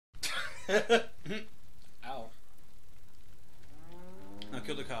Ow. Now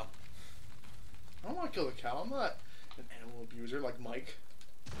kill the cow. I don't want to kill the cow. I'm not an animal abuser like Mike.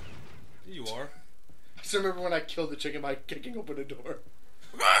 You are. I still remember when I killed the chicken by kicking open a door.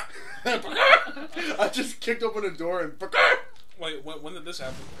 I just kicked open a door and... Wait, when did this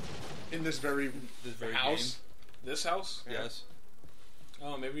happen? In this very house. Game. This house? Yes.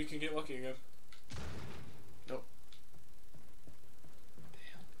 Oh, maybe you can get lucky again. Nope.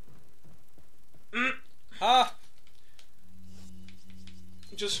 Damn. Ha!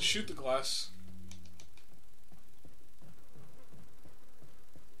 Just shoot the glass.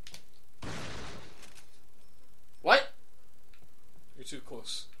 What? You're too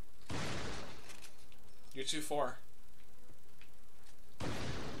close. You're too far.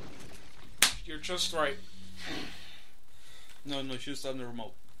 You're just right. No, shoot stop the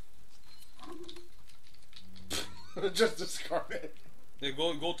remote. Just discard it. Yeah,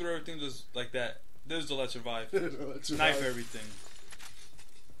 go through everything just like that. This is the Let's Survive. Let's survive. Knife everything.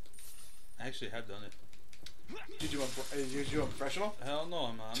 I actually have done it. Did you a professional? Hell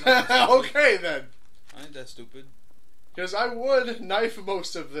no, I'm not. Okay then. I ain't that stupid. Because I would knife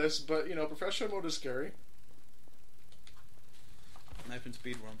most of this, but you know, professional mode is scary. Knife and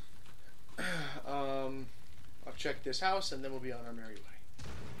speed run. I'll check this house and then we'll be on our merry way.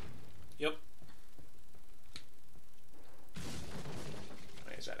 Yep.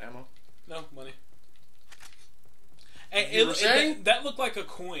 Wait, is that ammo? No, money. Hey, You were saying? that looked like a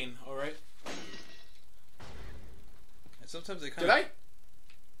coin, alright? And sometimes they kind Did of... I?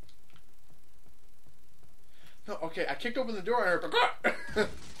 No, okay, I kicked open the door and I heard...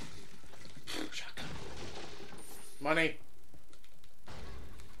 Shotgun. Money.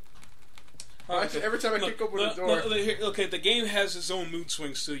 Every time I kick open the door... Okay, the game has its own mood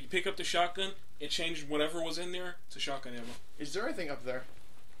swings too. You pick up the shotgun, it changed whatever was in there to shotgun ammo. Is there anything up there?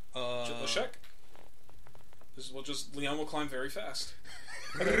 Let's check. Leon will climb very fast.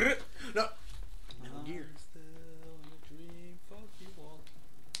 No. Gear.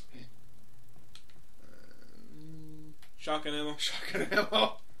 Shotgun ammo. Shotgun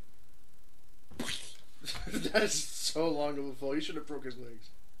ammo. That is so long of a fall. You should have broke his legs.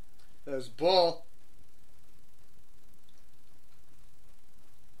 That was bull.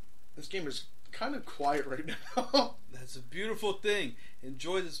 This game is kind of quiet right now. That's a beautiful thing.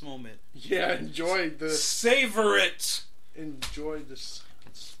 Enjoy this moment. Yeah, enjoy the... Savor it! Enjoy the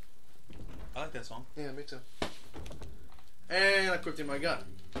silence. I like that song. Yeah, me too. And I equipped in my gun.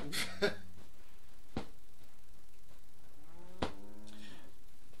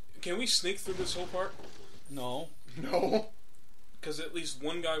 Can we sneak through this whole part? No. No. Because at least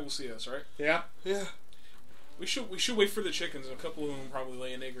one guy will see us, right? Yeah? Yeah. We should wait for the chickens. A couple of them will probably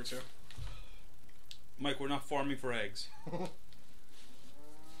lay an egg or two. Mike, we're not farming for eggs.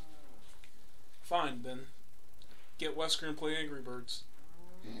 Fine, then. Get Wesker and play Angry Birds.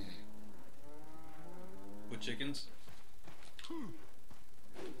 With chickens?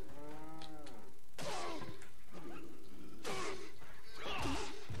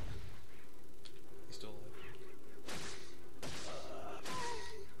 He's still alive.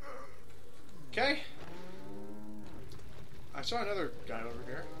 Okay. I saw another guy over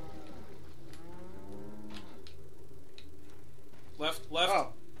here. Left. Oh.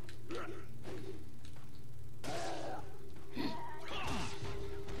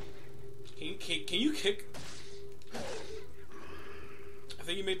 Can you kick? I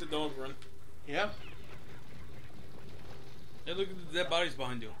think you made the dog run. Yeah? Hey, look at the dead bodies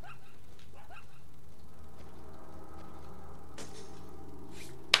behind you.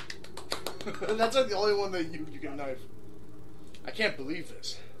 That's like the only one that you can knife. I can't believe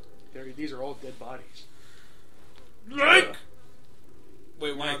this. These are all dead bodies. Mike!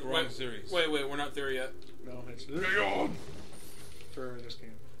 Wait, Mike, wrong series. Wait, we're not there yet. No, it's Leon for this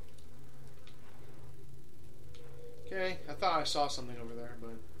game. Okay, I thought I saw something over there,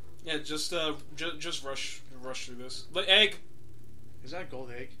 but Yeah, just rush through this. Egg. is that a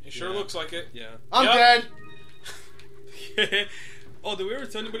gold egg? It sure Yeah. looks like it. Yeah. I'm Yep. dead. Oh, did we ever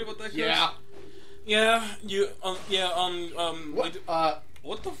tell anybody about that? Chris? Yeah. Yeah, What?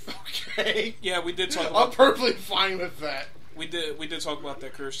 What the fuck? Okay. yeah, we did talk I'm about perfectly fine with that. we did talk about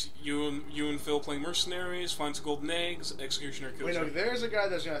that curse. You and Phil playing mercenaries, finds golden eggs, executioner kills Wait, no, you. there's a guy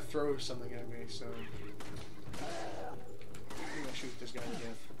that's gonna throw something at me, so I'm gonna shoot this guy to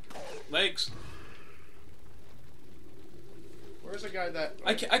death. Legs. Where's the guy that?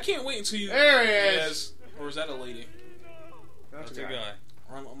 I can't wait until you. There he is. Yes. Or is that a lady? That's That's a guy.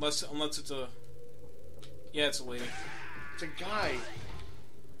 Or unless it's a. Yeah, it's a lady. It's a guy.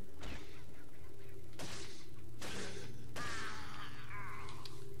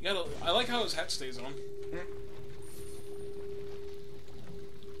 You Yeah, I like how his hat stays on.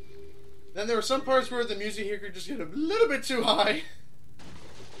 Then there were some parts where the music here could just get a little bit too high.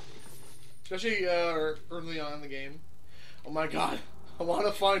 Especially early on in the game. Oh my god. I want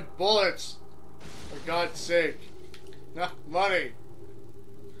to find bullets. For God's sake. Not money.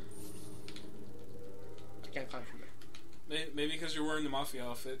 I can't climb from there. Maybe because you're wearing the mafia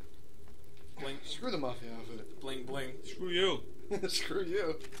outfit. Bling. Screw the mafia outfit. Bling bling. Screw you. Screw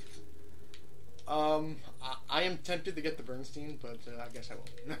you. I am tempted to get the Bernstein, but I guess I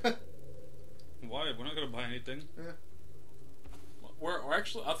won't. Why? We're not gonna buy anything. Yeah. We're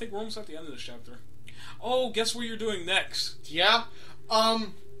actually, I think we're almost at the end of this chapter. Oh, guess what you're doing next? Yeah.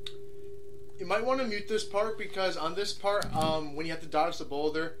 You might want to mute this part because on this part, when you have to dodge the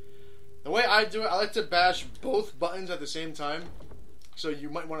boulder, the way I do it, I like to bash both buttons at the same time. So you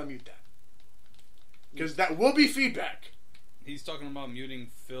might want to mute that. Because that will be feedback. He's talking about muting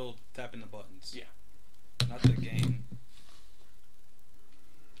Phil tapping the buttons. Yeah. Not the game.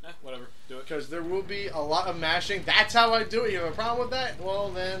 Whatever. Do it. Because there will be a lot of mashing. That's how I do it. You have a problem with that? Well,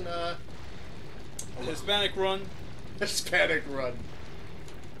 then, Hispanic run. Hispanic run.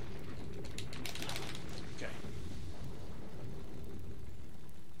 Okay.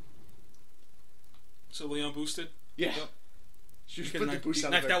 So Leon boosted? Yeah. Yep. She Because put the knife- boost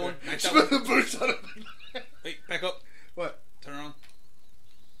on knife it that back one, there. knife She that put the boost on it. Wait, back up. What? Turn around.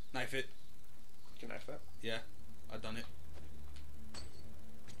 Knife it. Can I knife that? Yeah, I've done it.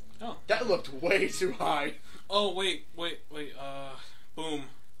 Oh. That looked way too high. Oh, wait. Boom.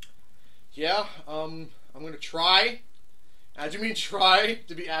 Yeah, I'm gonna try. I do mean try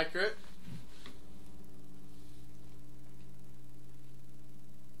to be accurate.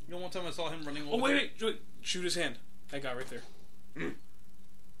 You know, one time I saw him running over Oh, there. wait. Shoot his hand. That guy right there. Come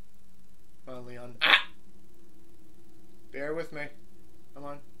on, Leon. Ah! Bear with me. Come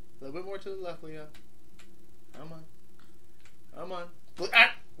on. A little bit more to the left, Leon. Come on. Come on.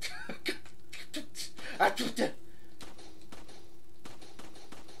 Ah!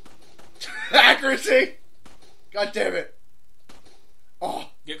 Accuracy! God damn it. Oh.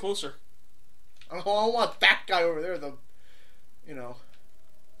 Get closer. I don't want that guy over there, though. You know.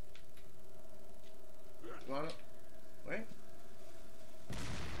 Come on. Wait.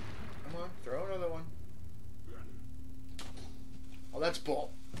 Come on. Throw another one. Oh, that's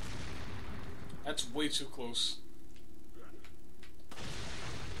bull. That's way too close.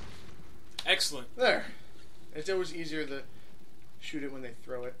 Excellent. There. It's always easier to shoot it when they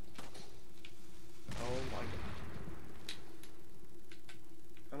throw it. Oh my god.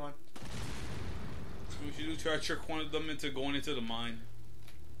 Come on. So we should do try to trick one of them into going into the mine.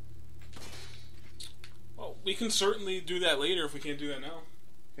 Well, we can certainly do that later if we can't do that now.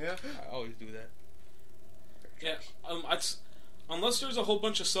 Yeah? I always do that. Yeah. Unless there's a whole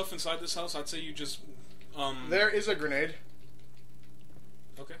bunch of stuff inside this house, I'd say you just. There is a grenade.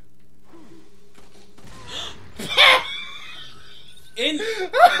 Okay.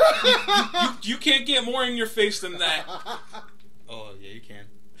 You can't get more in your face than that. Oh, yeah, you can.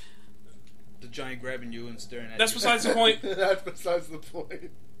 The giant grabbing you and staring at That's you. besides the point. That's besides the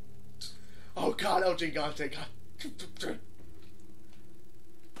point. Oh god, El Gigante, god.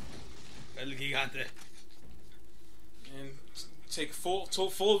 El Gigante. And take full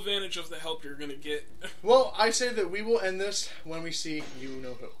advantage of the help you're gonna get. Well, I say that we will end this when we see you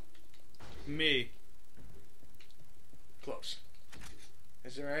know who. Me. Close.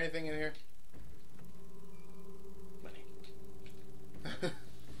 Is there anything in here? Money.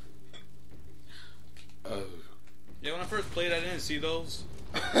 Oh. Yeah, when I first played, I didn't see those.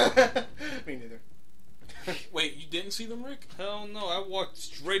 Me neither. Wait, you didn't see them, Rick? Hell no, I walked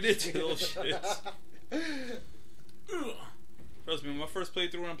straight into those shits. Ugh. Trust me, when I first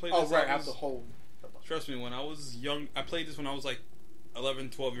played through and I played Oh this, right, I I have was, the whole. trust me, when I was young, I played this when I was like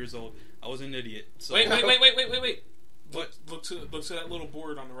 11, 12 years old. I was an idiot. So Wait. What? Look to that little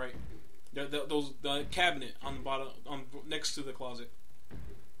board on the right. The cabinet on the bottom, next to the closet.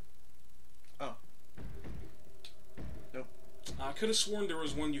 Oh. Nope. I could have sworn there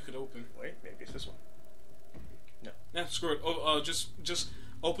was one you could open. Wait, maybe it's this one. No. Nah, screw it. Oh, just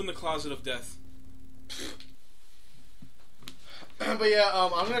open the closet of death. But yeah,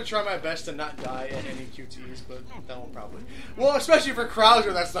 I'm gonna try my best to not die at any QTs, but that won't probably. Well, especially for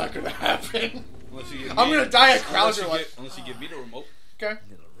Krauser, that's not gonna happen. Unless you give I'm me- gonna die at unless Krauser you like. get- unless you give me the remote. Okay.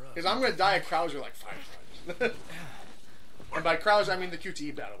 Because I'm gonna die at Krauser like 5 times. And by Krauser, I mean the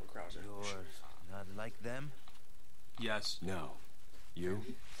QTE battle with Krauser. You're not like them? Yes. No. You?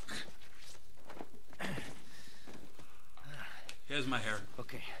 Here's my hair.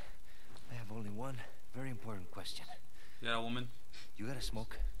 Okay. I have only one very important question. Yeah, woman. You got a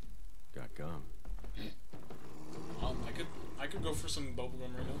smoke? Got gum. I could go for some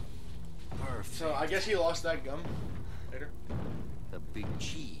bubblegum right now. Perfect. So I guess he lost that gum later. The big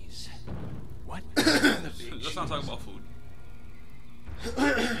cheese. What? Let's not talk about food.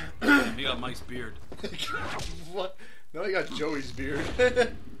 He got Mike's beard. What? No, he got Joey's beard.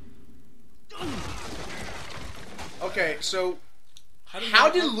 Okay, so how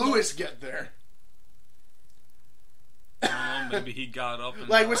did Lewis get there? I don't know, maybe he got up and...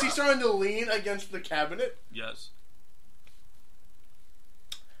 Like, was he starting to lean against the cabinet? Yes.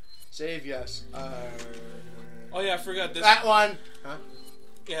 Save yes. Oh yeah, I forgot this. That one. Huh?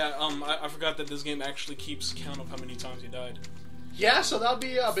 Yeah, I forgot that this game actually keeps count of how many times you died. Yeah, so that'll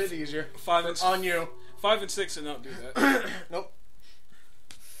be a bit easier. 5 and on you. 5 and 6 and not do that. Nope.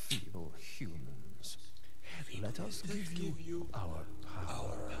 Feeble humans. Let us give you our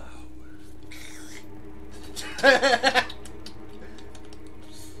power.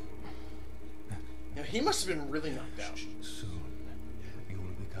 Now, he must have been really knocked out. Soon, you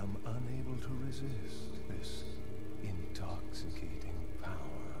will become unable to resist this intoxicating power.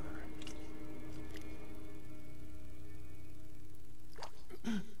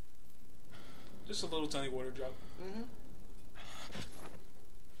 Just a little tiny water drop.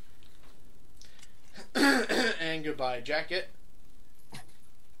 And goodbye, jacket.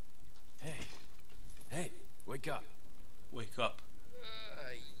 Hey, wake up. Wake up.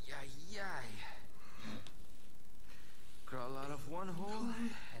 Crawl out of one hole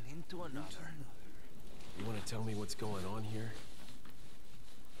and into another. You want to tell me what's going on here?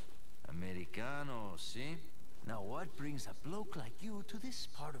 Americano, see? Now what brings a bloke like you to this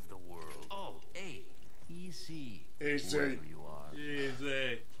part of the world? Oh, hey, easy. Easy. Wherever you are.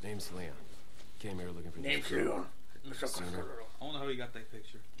 Easy. Name's Leon. Came here looking for Name this Leon. I don't know how he got that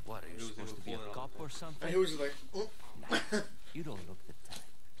picture. What, are you He was supposed able to to be a pull it off. cop or something? And he was like, oh. Nah, you don't look the type.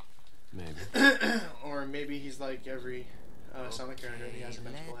 Maybe. Or maybe he's like every Sonic character and he has a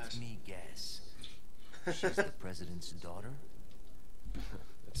mental Let ass. me guess. She's the president's daughter?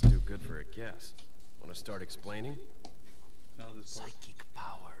 That's too good for a guess. Want to start explaining? No, this part. Psychic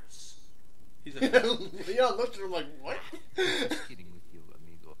powers. He's a... Leon looked at him like, what? Just kidding with you,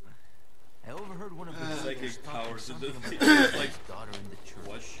 amigo. I overheard one of the Psychic leaders talking powers. something It's about like- his daughter in the church.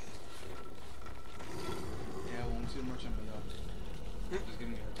 What? Yeah, I won't see the merchant, but just give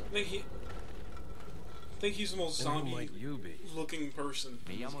me I think he's the most Then who might zombie you be? looking person.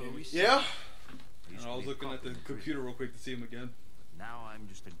 Me in this llamo game. Luis. Yeah? Used And to I was be a looking cop at the in prison. computer real quick to see him again. Now I'm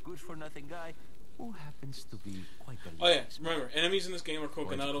just a good-for-nothing guy who happens to be quite a Oh yeah, lazy. remember, enemies in this game are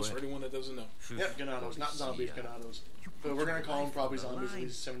coconados for quit? anyone that doesn't know. Yep, ganados. Not zombies, ganados. You But put we're gonna your call them life probably on the zombies at line.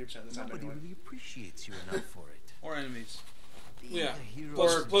 least 70% of the time Nobody anyway. really appreciates you enough for it. Or enemies. Being Yeah. the hero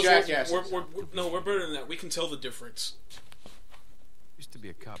Or of Plus, jackasses. we're better than that. We can tell the difference. Used to be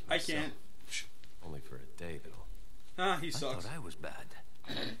a cop I myself. can't. Only for a day, though. Ah, he I sucks. thought I was bad.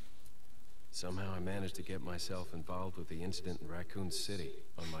 Somehow I managed to get myself involved with the incident in Raccoon City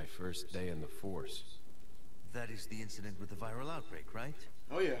on my first day in the force. That is the incident with the viral outbreak, right?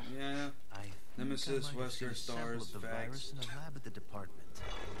 Oh yeah. Yeah. I think Nemesis, I might have Wesker, seen a sample Stars, of the Vax. virus in a lab at the department.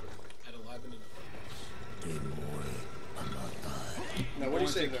 At a lab in Now, what do you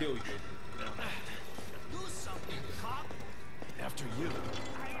Once say they there? kill each other. Do something, cop! After you.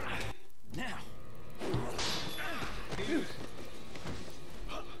 Now!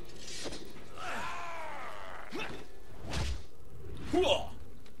 Hooah!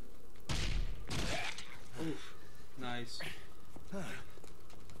 Nice.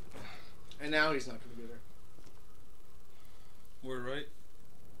 And now he's not gonna be there. Word right?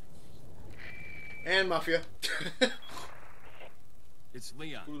 And Mafia. It's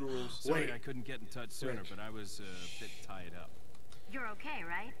Leon. Who the rules? Sorry Wait. I couldn't get in touch sooner, Rick. but I was a bit tied up. You're okay,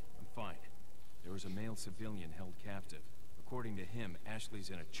 right? I'm fine. There was a male civilian held captive. According to him, Ashley's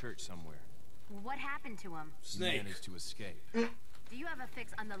in a church somewhere. What happened to him? He Snake. managed to escape. Do you have a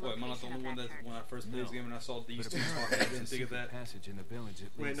fix on the What, am I not the location only of one that that church? when I first played this No. game and I saw these But two talking, I apparently didn't there's a think of secret that. passage in the village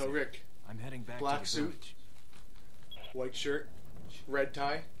that Wait, leads no, there. Rick. I'm heading back Black to the suit. village. White shirt, red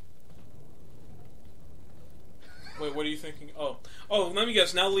tie. Wait, what are you thinking? Oh, let me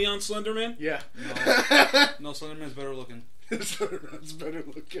guess. Now Leon Slenderman? Yeah. No, Slenderman's better looking. That's better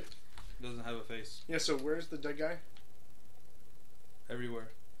looking. Doesn't have a face. Yeah. So where's the dead guy? Everywhere.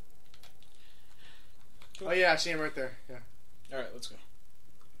 Oh yeah, I see him right there. Yeah. All right, let's go.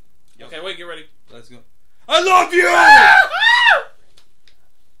 Yep. Okay, wait, get ready. Let's go. I love you!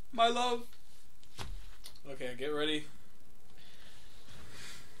 My love. Okay, get ready.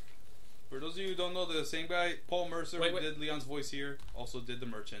 For those of you who don't know, the same guy, Paul Mercer, Wait, who wait. did Leon's voice here, also did The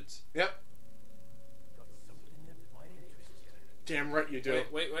Merchants. Yep. Damn right you do.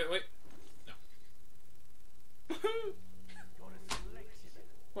 Wait.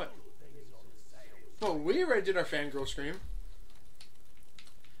 What? Well, we already did our fangirl scream.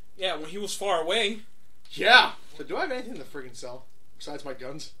 Yeah, when he was far away. Yeah. So do I have anything in the friggin' cell besides my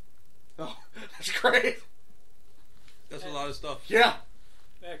guns? Oh, that's great. That's a lot of stuff. Yeah.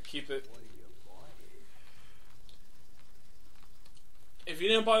 Yeah, keep it. If you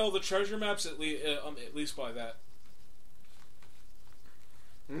didn't buy all the treasure maps, at least buy that.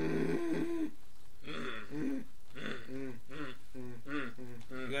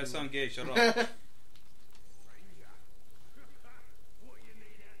 You guys sound gay. Shut up.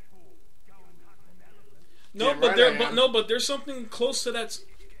 No, Yeah, but right there, I but am. no, but there's something close to that.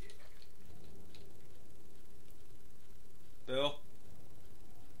 Bill?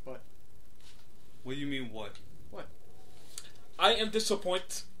 What? What do you mean, what? What? I am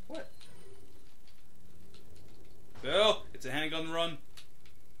disappointed. What? Bill, it's a handgun run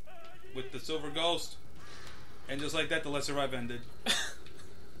with the Silver Ghost. And just like that, the Lesser Survive ended.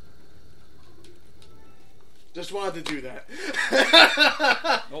 Just wanted to do that.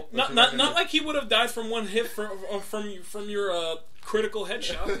 Nope, Not, Lesser not, Survive not ended. like he would have died from one hit from your critical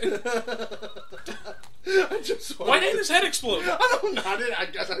headshot. I just wanted Why didn't his head explode? I don't know. I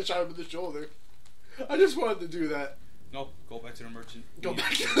guess I shot him in the shoulder. I just wanted to do that. No, go back to the merchant. Go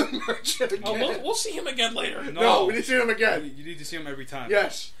back to the merchant again. Oh, we'll see him again later. No, we need to see him again. You need to see him every time.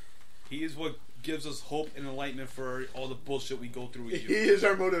 Yes. He is what gives us hope and enlightenment for all the bullshit we go through with He you. is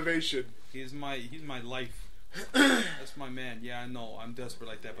our motivation. He's my life. That's my man. Yeah, I know. I'm desperate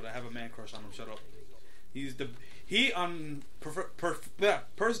like that, but I have a man crush on him. Shut up.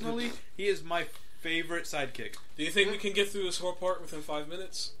 Personally, he is my favorite sidekick. Do you think we can get through this whole part within 5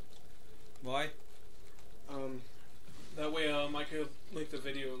 minutes? Why? That way, I could link the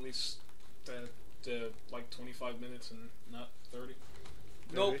video at least to like 25 minutes and not 30.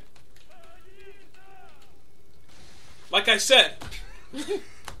 Nope. Like I said.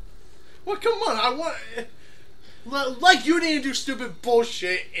 Well, come on. I want... Like you didn't do stupid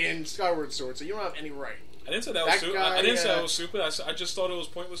bullshit in Skyward Sword, so you don't have any right. I didn't say that was That stupid. guy, I didn't say that was stupid. I just thought it was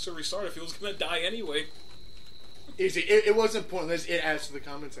pointless to restart if he was gonna die anyway. Easy. It wasn't pointless. It adds to the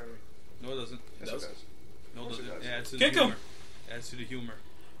commentary. No, it doesn't. Yes, Does it does. No, it Yes, it doesn't. does. It adds to the Kick him. humor. It adds to the humor.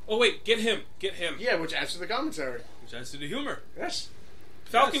 Oh wait, get him. Yeah, which adds to the commentary. Which adds to the humor. Yes.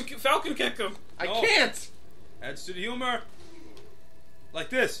 Falcon kick him. I No. can't. Adds to the humor.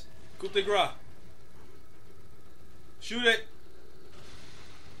 Like this. Coup de grace. Shoot it.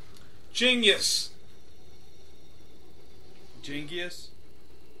 Genius. Genghis.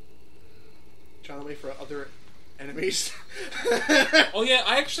 Trying to wait for other enemies. Oh yeah,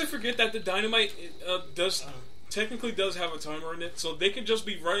 I actually forget that the dynamite technically does have a timer in it, so they could just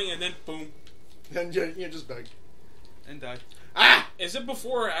be running and then boom. Then you just beg. And die. Ah! Is it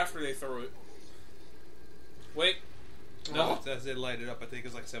before or after they throw it? Wait. No, it says it light it up. I think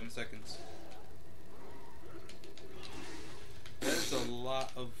it's like 7 seconds. That's a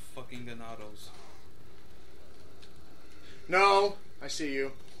lot of fucking ganados. No, I see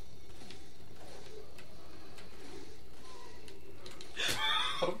you.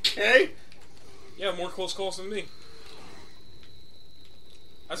 Okay. Yeah, more close calls than me.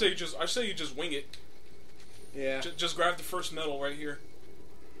 I say you just wing it. Yeah. Just grab the first medal right here.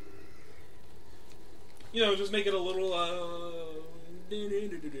 You know, just make it a little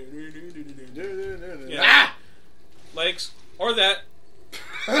yeah. Ah! Legs or that.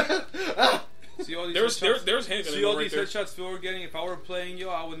 See all these There's handgun See all right these there. headshots Phil were getting. If I were playing you,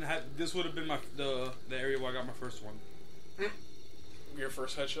 I wouldn't have. This would have been the area where I got my first one. Your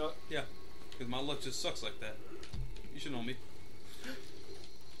first headshot. Yeah, because my luck just sucks like that. You should know me.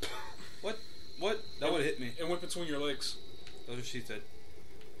 What? What? That would have hit me. It went between your legs. That's what she said.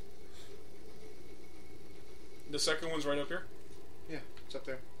 The second one's right up here. Yeah, it's up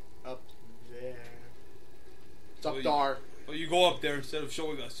there. Up there. It's Well, up you- there. Well, you go up there instead of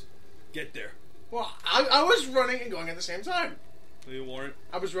showing us. Get there. Well, I was running and going at the same time. Well, you weren't.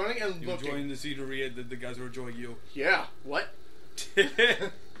 I was running and You were looking. enjoying the scenery, and the guys were enjoying you. Yeah. What?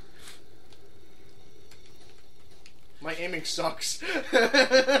 My aiming sucks.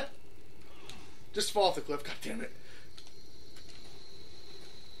 Just fall off the cliff. God damn it.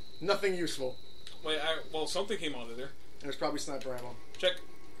 Nothing useful. Wait, well, something came out of there. There's probably sniper ammo. Check.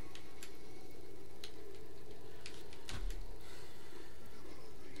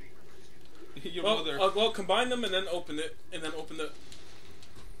 Your Well, mother. well, combine them and then open it, and then open the.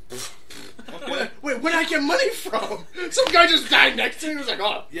 Okay. Wait, where'd I get money from? Some guy just died next to me and was like,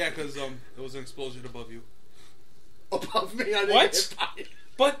 oh, Yeah, because there was an explosion above you. above me. I didn't What? get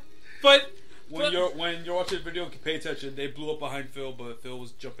by. But When you're watching the video, pay attention. They blew up behind Phil, but Phil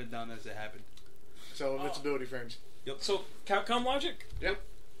was jumping down as it happened. So invincibility frames. So Capcom logic. Yep.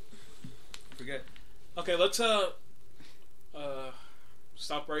 Forget. Okay, let's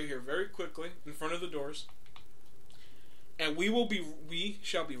stop right here very quickly in front of the doors, and we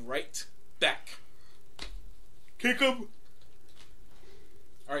shall be right back. Kick 'em.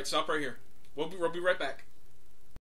 All right, stop right here. We'll be right back.